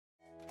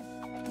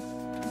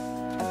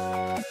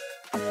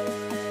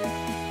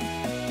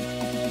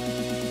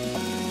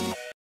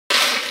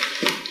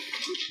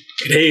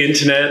Hey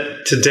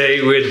Internet,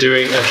 today we're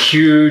doing a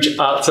huge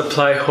art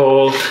supply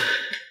haul.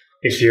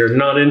 If you're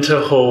not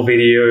into haul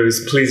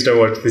videos, please don't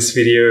watch this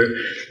video.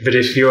 But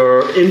if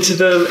you're into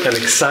them and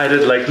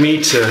excited like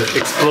me to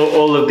explore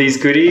all of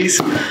these goodies,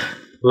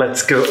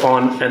 let's go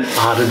on an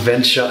art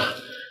adventure.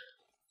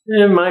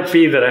 It might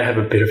be that I have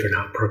a bit of an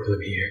art problem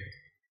here,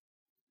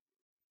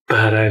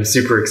 but I'm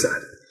super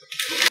excited.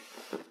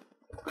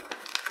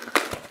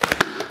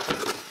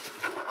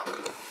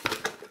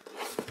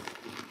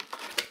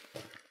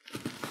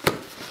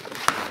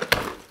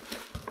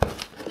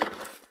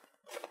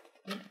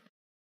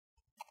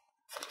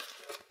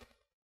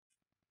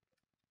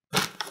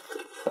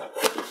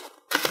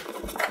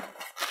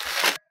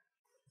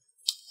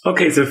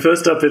 Okay, so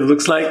first up, it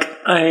looks like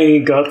I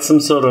got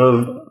some sort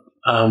of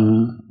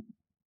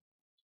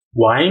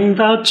wine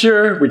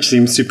voucher, which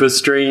seems super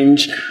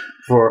strange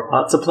for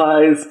art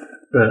supplies,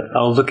 but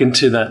I'll look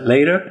into that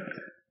later.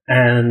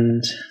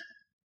 And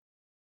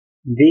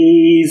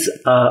these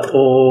are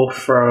all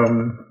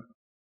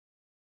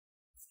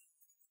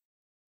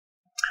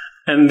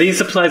and these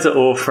supplies are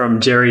all from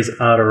Jerry's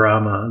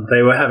Artarama.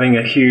 They were having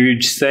a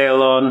huge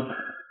sale on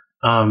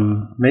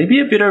maybe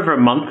a bit over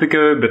a month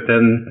ago, but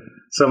then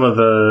some of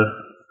the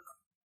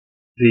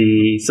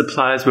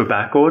supplies were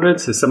back ordered.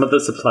 So some of the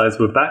supplies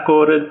were back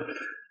ordered,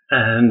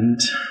 and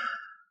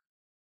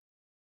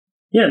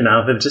yeah,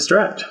 now they've just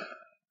arrived.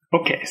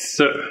 Okay,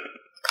 so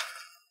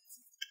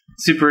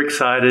super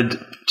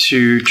excited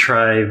to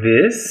try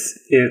this.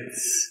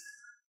 It's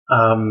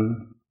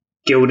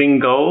gilding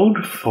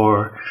gold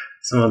for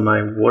some of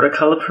my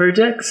watercolor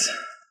projects.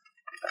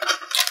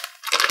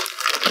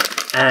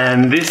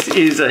 And this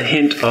is a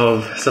hint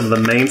of some of the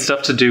main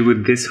stuff to do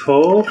with this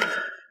haul.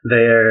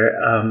 They're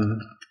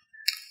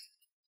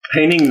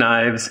painting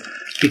knives,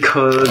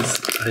 because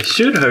I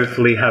should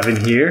hopefully have in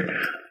here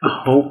a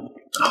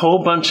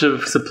whole bunch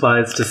of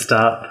supplies to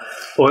start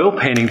oil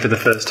painting for the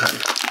first time.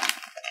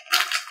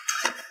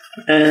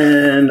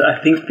 And I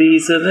think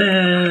these are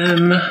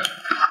them.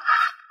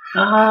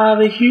 Ah,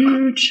 they're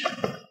huge.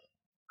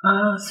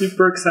 Ah,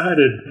 super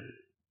excited.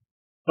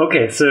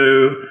 Okay, so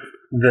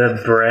the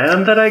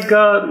brand that I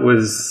got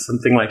was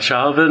something like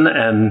Charvin,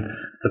 and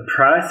the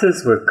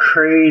prices were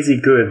crazy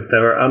good. They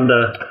were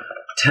under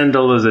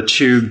 $10 a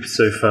tube,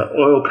 so for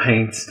oil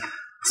paints,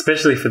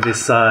 especially for this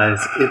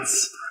size,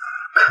 it's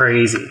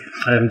crazy.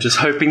 I'm just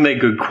hoping they're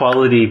good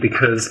quality,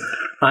 because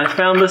I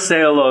found the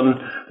sale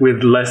on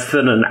with less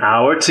than an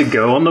hour to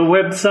go on the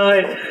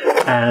website,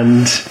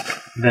 and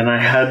then I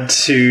had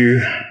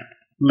to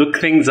look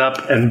things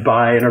up and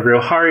buy in a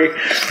real hurry,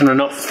 and I'm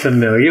not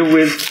familiar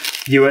with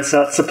US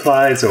art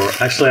supplies, or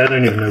actually I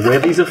don't even know where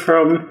these are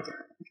from.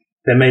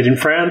 They're made in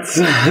France,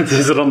 it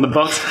says it on the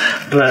box,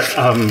 but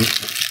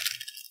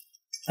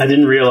I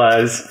didn't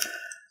realize,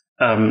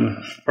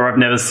 or I've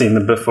never seen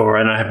them before,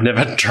 and I have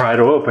never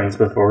tried oil paints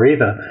before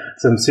either,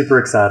 so I'm super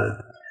excited.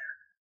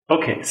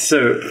 Okay,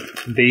 so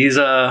these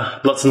are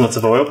lots and lots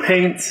of oil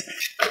paints.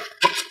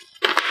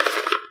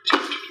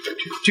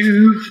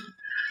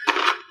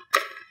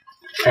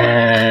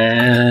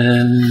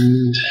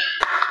 And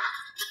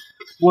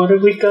what do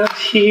we got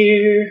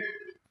here?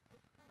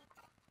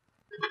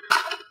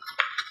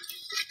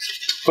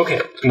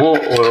 Okay, more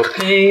oil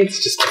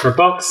paints, just a different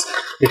box.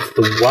 It's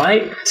the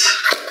white.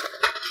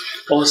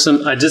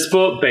 Awesome. I just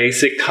bought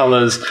basic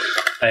colors,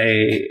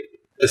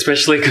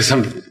 especially because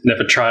I've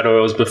never tried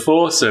oils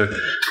before, so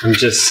I'm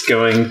just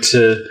going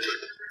to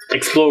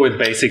explore with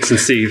basics and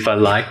see if I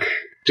like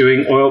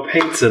doing oil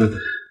paints. And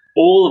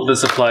all of the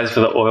supplies for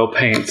the oil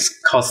paints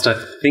cost, I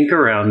think,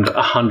 around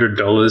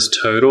 $100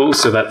 total,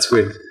 so that's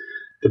with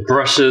the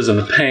brushes and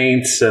the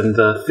paints and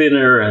the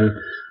thinner and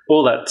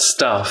all that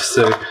stuff.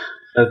 So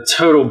a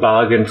total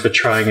bargain for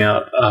trying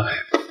out a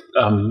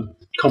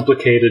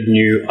complicated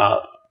new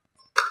art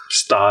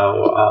style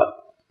or art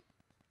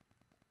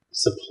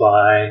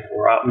supply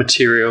or art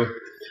material.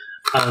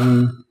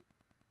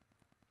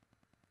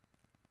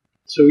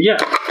 So yeah,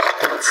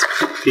 let's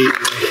put the...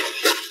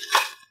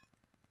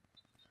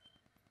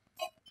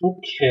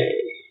 Okay.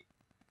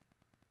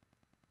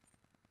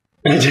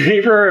 I don't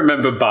even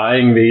remember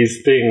buying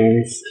these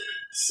things.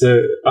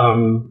 So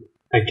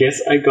I guess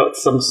I got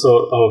some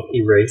sort of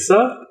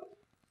eraser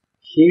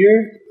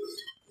here.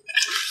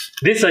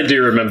 This I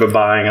do remember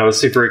buying. I was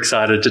super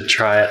excited to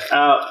try it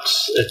out.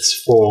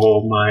 It's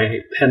for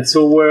my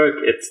pencil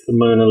work. It's the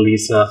Mona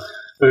Lisa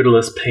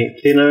Odorless Paint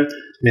Thinner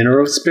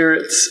Mineral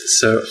Spirits.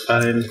 So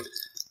I'm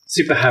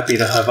super happy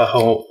to have a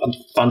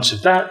bunch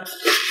of that.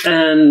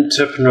 And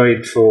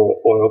Turpenoid for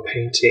oil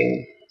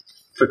painting,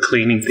 for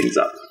cleaning things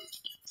up.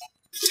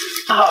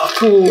 Oh,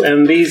 cool.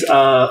 And these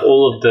are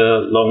all of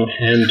the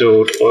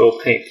long-handled oil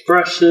paint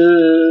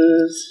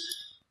brushes.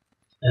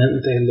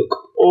 And they look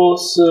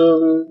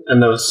awesome.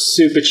 And they were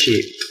super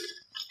cheap.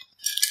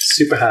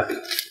 Super happy.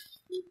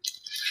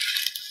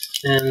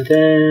 And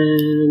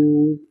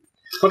then...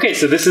 Okay,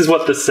 so this is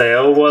what the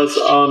sale was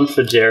on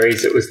for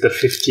Jerry's. It was the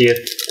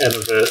 50th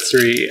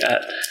anniversary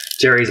at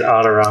Jerry's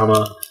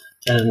Artarama.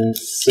 And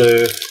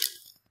so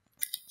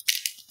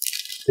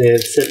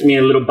they've sent me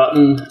a little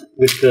button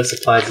with the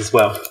supplies as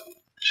well,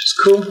 which is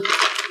cool.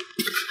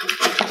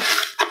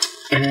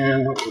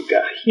 And what we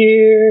got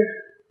here?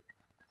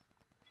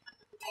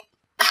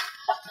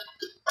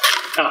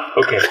 Ah,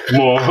 okay,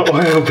 more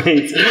oil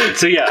paints.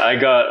 So yeah, I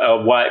got a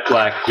white,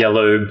 black,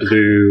 yellow,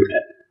 blue,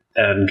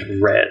 and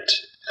red,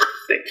 I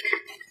think.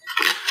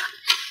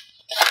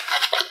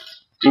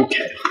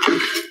 Okay.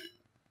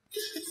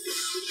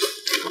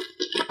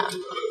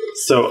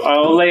 So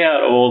I'll lay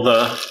out all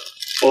the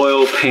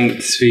oil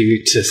paints for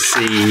you to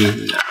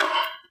see now.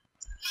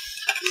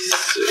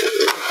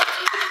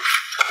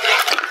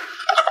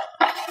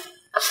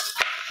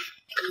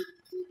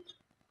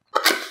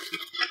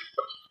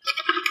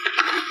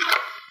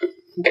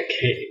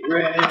 Okay,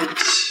 red.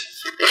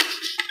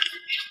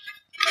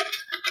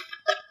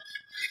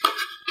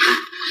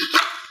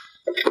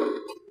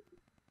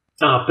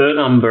 Ah, burnt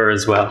umber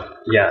as well.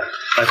 Yeah,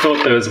 I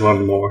thought there was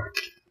one more.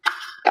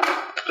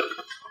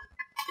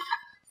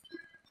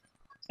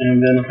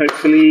 And then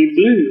hopefully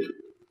blue.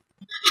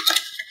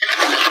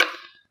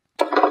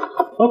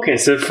 Okay,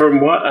 so from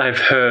what I've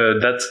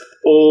heard, that's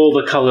all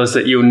the colors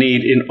that you'll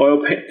need in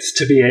oil paints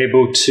to be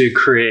able to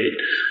create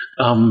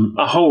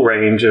a whole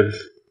range of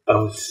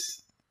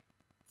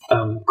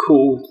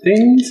cool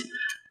things.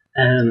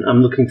 And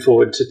I'm looking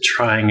forward to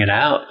trying it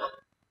out.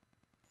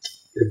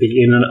 It'll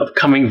be in an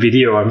upcoming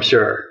video, I'm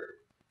sure.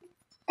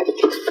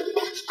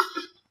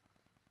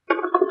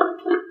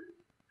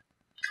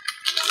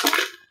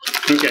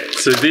 Okay,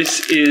 so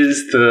this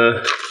is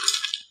the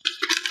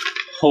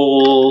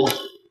haul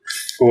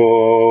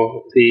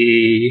for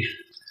the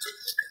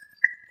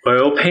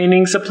oil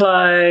painting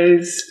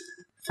supplies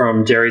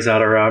from Jerry's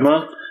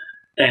Artarama.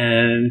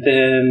 And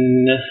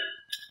then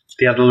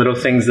the other little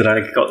things that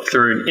I got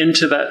thrown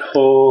into that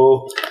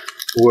haul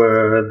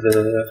were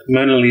the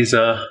Mona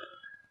Lisa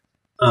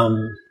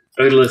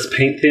odorless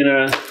paint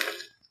thinner,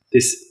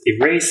 this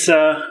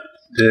eraser,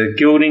 the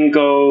gilding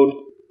gold,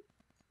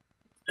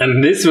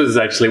 and this was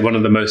actually one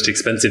of the most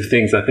expensive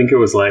things. I think it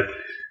was like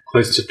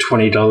close to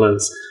 $20,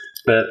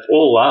 but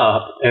all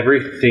up,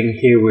 everything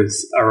here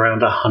was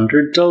around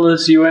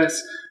 $100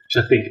 US, which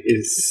I think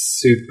is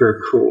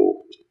super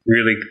cool.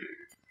 Really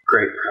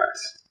great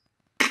price.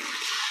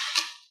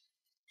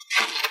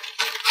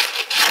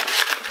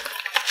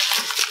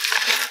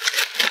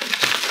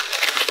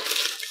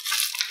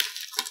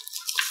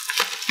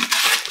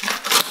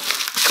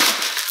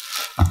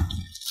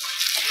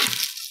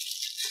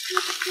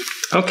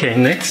 Okay,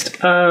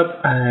 next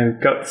up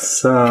I've got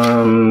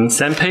some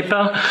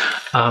sandpaper.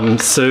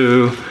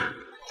 So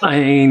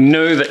I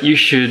know that you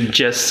should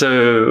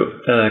gesso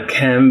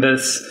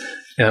canvas,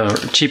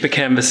 cheaper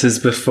canvases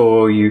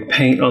before you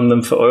paint on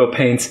them for oil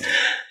paints,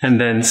 and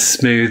then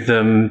smooth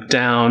them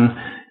down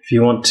if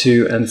you want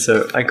to. And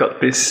so I got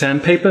this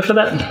sandpaper for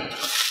that.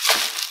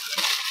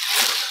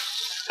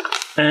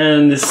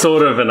 And there's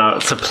sort of an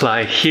art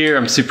supply here.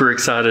 I'm super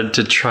excited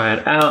to try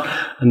it out.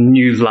 A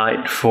new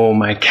light for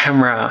my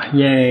camera.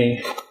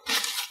 Yay.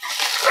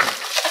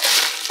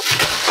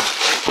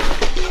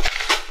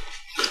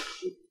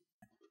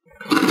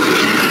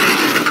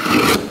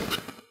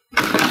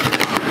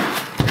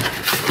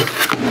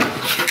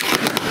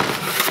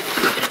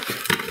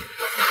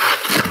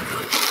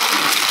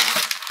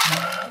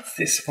 What's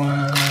this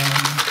one?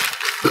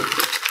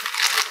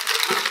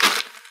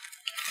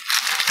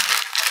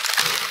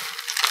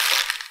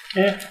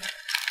 Yeah.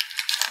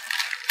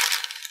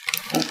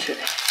 Okay.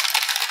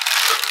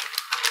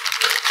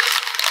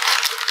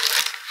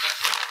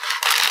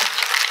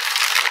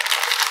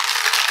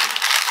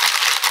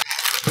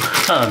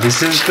 Oh,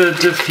 this is the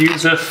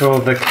diffuser for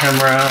the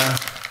camera.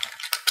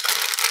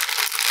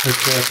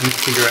 Hopefully I can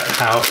figure out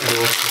how it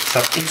all hooks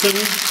up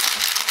easily.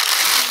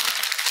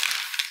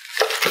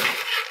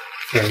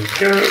 There we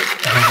go.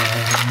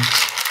 And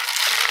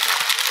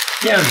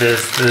yeah,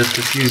 there's the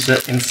diffuser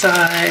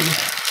inside.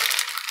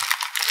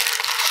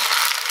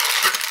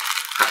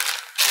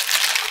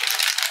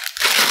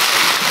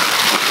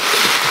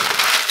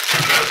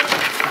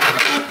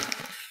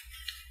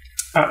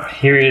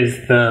 Here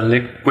is the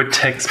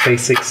Liquitex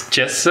Basics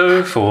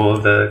gesso for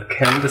the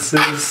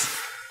canvases,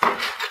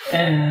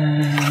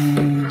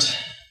 and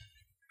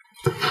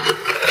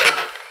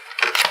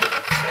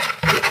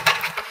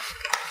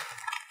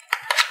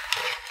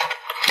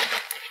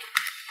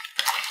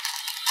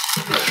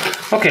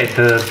okay,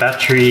 the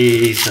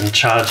batteries and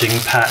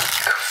charging pack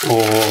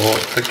for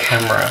the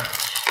camera,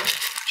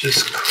 which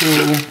is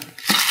cool.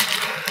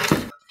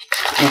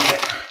 Okay,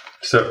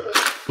 so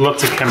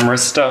lots of camera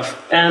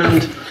stuff,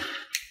 and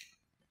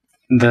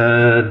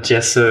the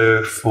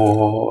gesso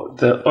for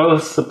the oil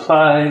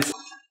supplies.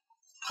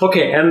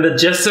 Okay, and the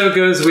gesso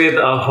goes with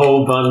a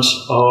whole bunch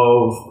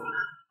of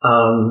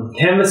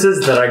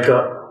canvases that I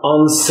got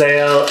on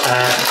sale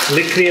at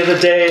Blick the other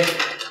day.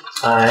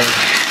 I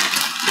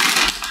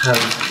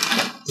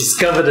have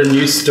discovered a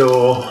new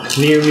store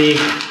near me,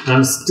 and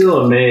I'm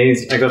still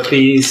amazed. I got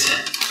these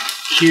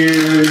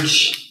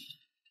huge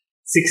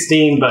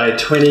 16 by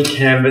 20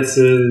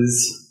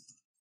 canvases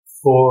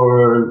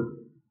for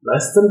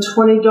less than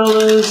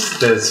 $20.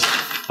 There's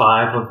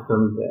 5 of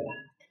them there.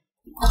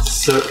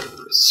 So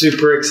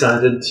super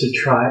excited to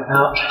try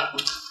out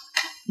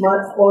my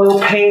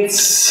oil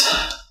paints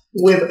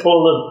with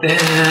all of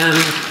them.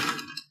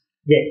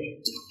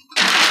 Yay!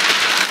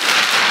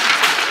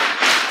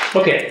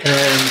 Okay,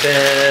 and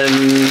then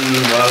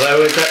while I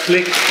was at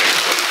Blick,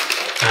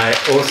 I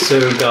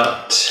also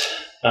got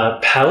a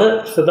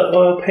palette for the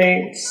oil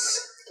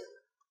paints.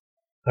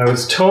 I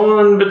was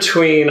torn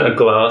between a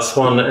glass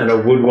one and a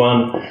wood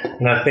one,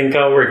 and I think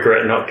I'll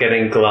regret not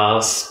getting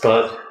glass,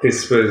 but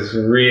this was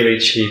really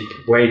cheap,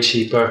 way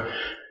cheaper.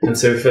 And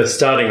so for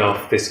starting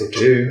off, this will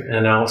do,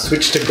 and I'll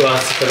switch to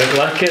glass if I don't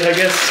like it, I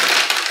guess.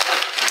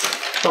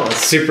 Oh, I'm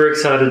super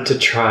excited to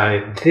try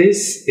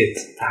this.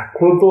 It's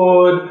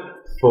Aquaboard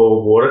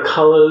for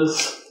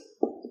watercolors,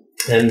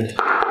 and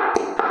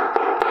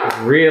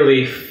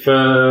really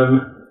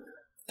firm,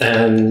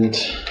 and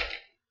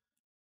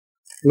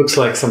looks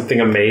like something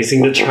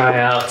amazing to try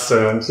out,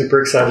 so I'm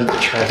super excited to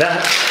try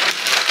that.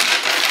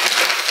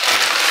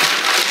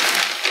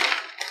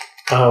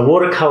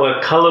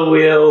 Watercolor color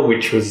wheel,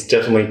 which was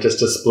definitely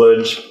just a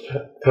splurge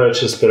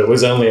purchase, but it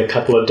was only a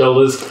couple of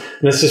dollars,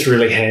 and it's just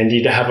really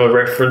handy to have a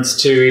reference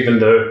to, even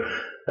though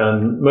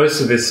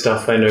most of this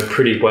stuff I know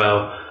pretty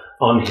well.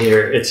 On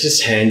here, it's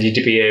just handy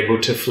to be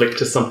able to flick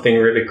to something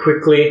really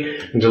quickly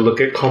and to look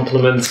at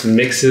complements and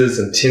mixes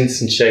and tints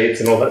and shades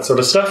and all that sort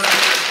of stuff.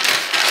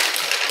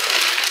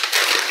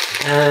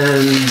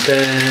 And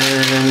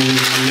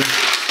then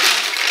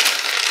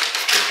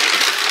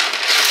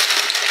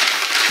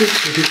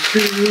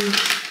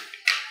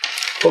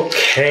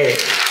okay,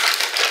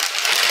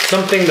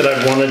 something that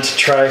I've wanted to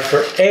try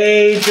for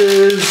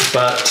ages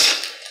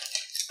but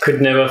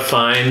could never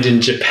find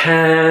in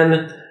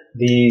Japan.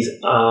 These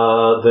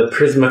are the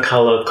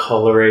Prismacolor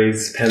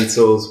col-erase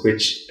pencils,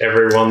 which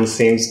everyone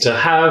seems to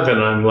have,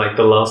 and I'm like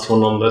the last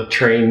one on the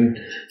train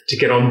to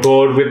get on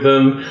board with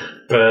them,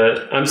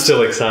 but I'm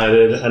still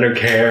excited, I don't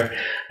care.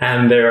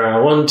 And there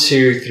are 1,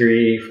 2,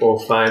 3, 4,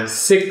 5,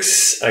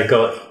 6. I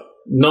got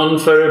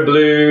non-photo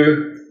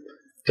blue,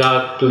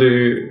 dark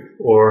blue,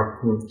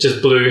 or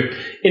just blue,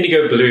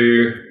 indigo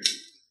blue,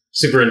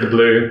 super into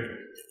blue,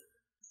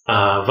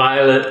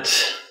 violet,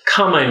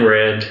 carmine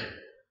red,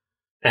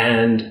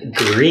 and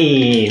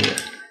green.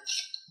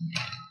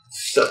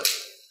 So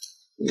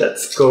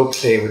let's go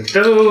play with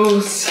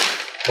those,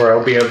 or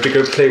I'll be able to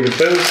go play with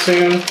those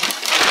soon.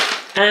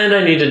 And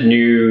I needed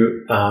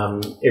new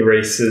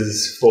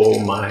erasers for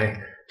my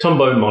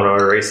Tombow Mono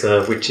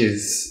eraser, which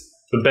is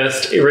the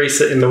best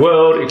eraser in the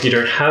world. If you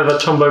don't have a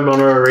Tombow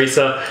Mono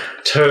eraser,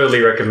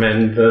 totally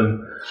recommend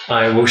them.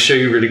 I will show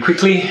you really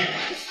quickly.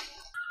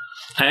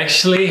 I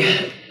actually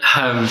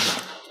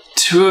have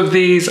 2 of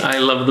these. I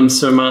love them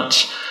so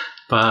much.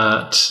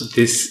 But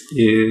this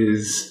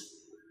is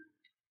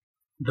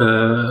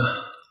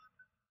the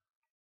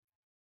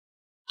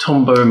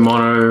Tombow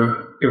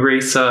Mono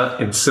eraser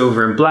in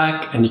silver and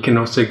black, and you can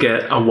also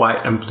get a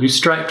white and blue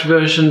striped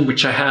version,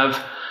 which I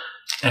have,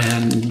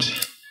 and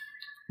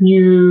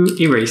new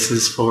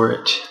erasers for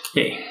it.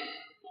 Yay.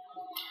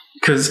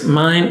 Because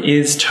mine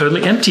is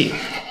totally empty.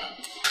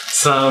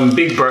 Some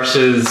big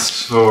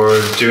brushes for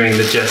doing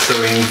the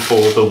gessoing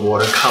for the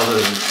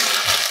watercolors.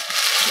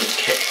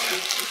 Okay.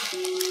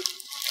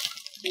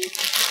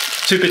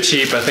 Super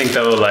cheap. I think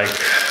they were like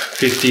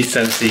 50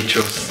 cents each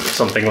or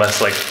something less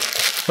than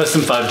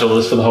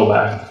 $5 for the whole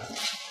bag.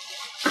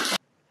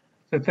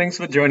 So thanks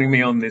for joining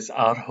me on this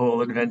art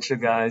haul adventure,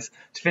 guys.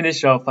 To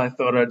finish off, I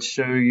thought I'd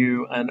show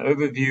you an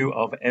overview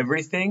of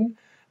everything.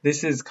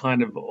 This is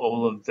kind of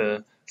all of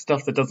the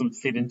stuff that doesn't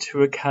fit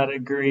into a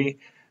category,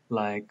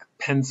 like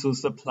pencil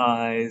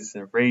supplies,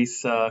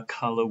 eraser,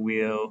 color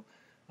wheel,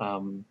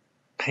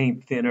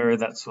 paint thinner,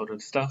 that sort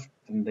of stuff,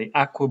 and the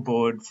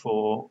Aquaboard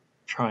for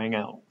trying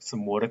out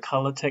some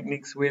watercolor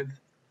techniques with.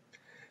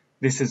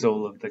 This is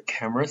all of the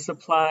camera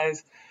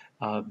supplies.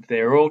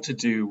 They're all to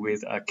do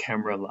with a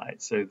camera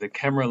light. So the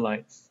camera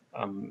light's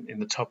in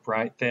the top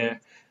right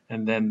there,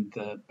 and then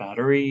the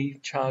battery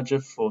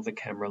charger for the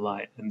camera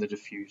light and the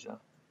diffuser.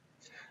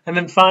 And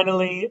then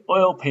finally,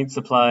 oil paint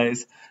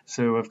supplies.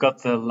 So I've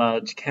got the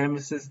large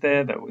canvases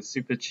there that was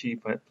super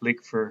cheap at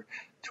Blick for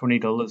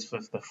 $20 for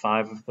the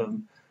 5 of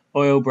them.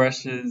 Oil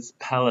brushes,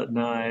 palette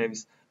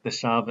knives, the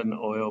Charbon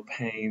oil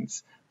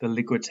paints, the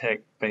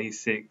Liquitech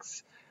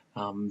basics,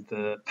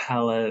 the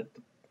palette,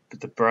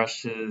 the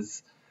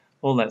brushes,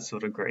 all that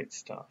sort of great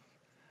stuff.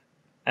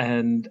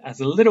 And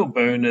as a little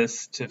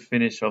bonus to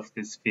finish off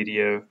this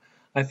video,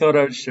 I thought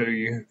I'd show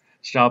you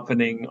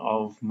sharpening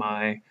of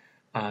my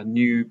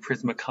new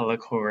Prismacolor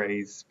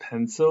col-erase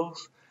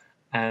pencils.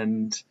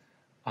 And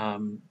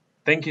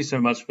thank you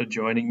so much for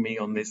joining me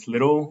on this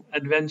little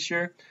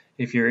adventure.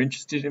 If you're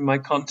interested in my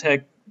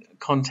content,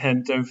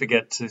 don't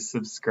forget to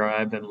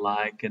subscribe and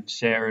like and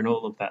share and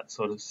all of that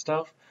sort of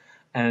stuff.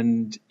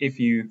 And if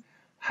you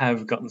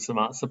have gotten some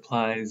art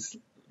supplies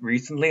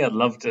recently, I'd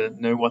love to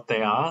know what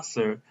they are,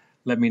 so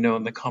let me know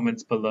in the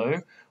comments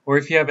below. Or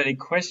if you have any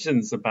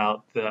questions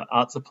about the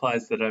art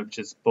supplies that I've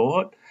just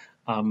bought,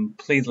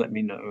 please let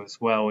me know as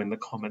well in the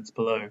comments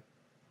below.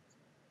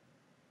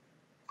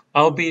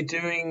 I'll be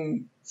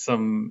doing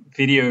some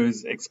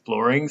videos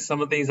exploring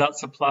some of these art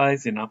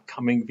supplies in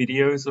upcoming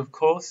videos, of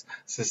course,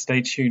 so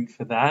stay tuned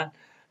for that.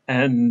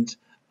 And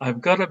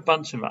I've got a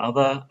bunch of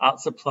other art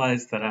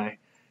supplies that I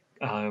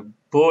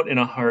bought in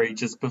a hurry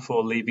just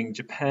before leaving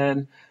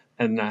Japan,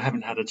 and I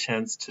haven't had a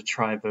chance to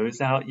try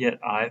those out yet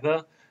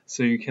either.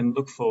 So you can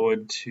look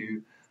forward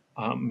to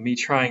me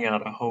trying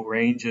out a whole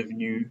range of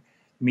new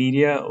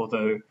media,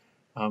 although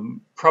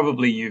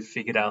probably you've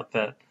figured out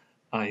that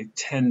I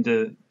tend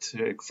to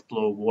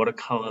explore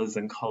watercolors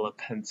and color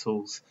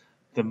pencils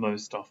the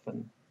most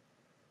often.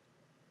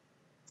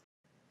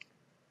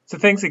 So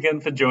thanks again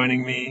for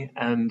joining me,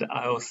 and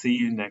I will see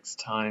you next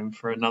time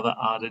for another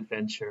art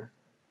adventure.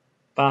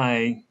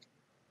 Bye.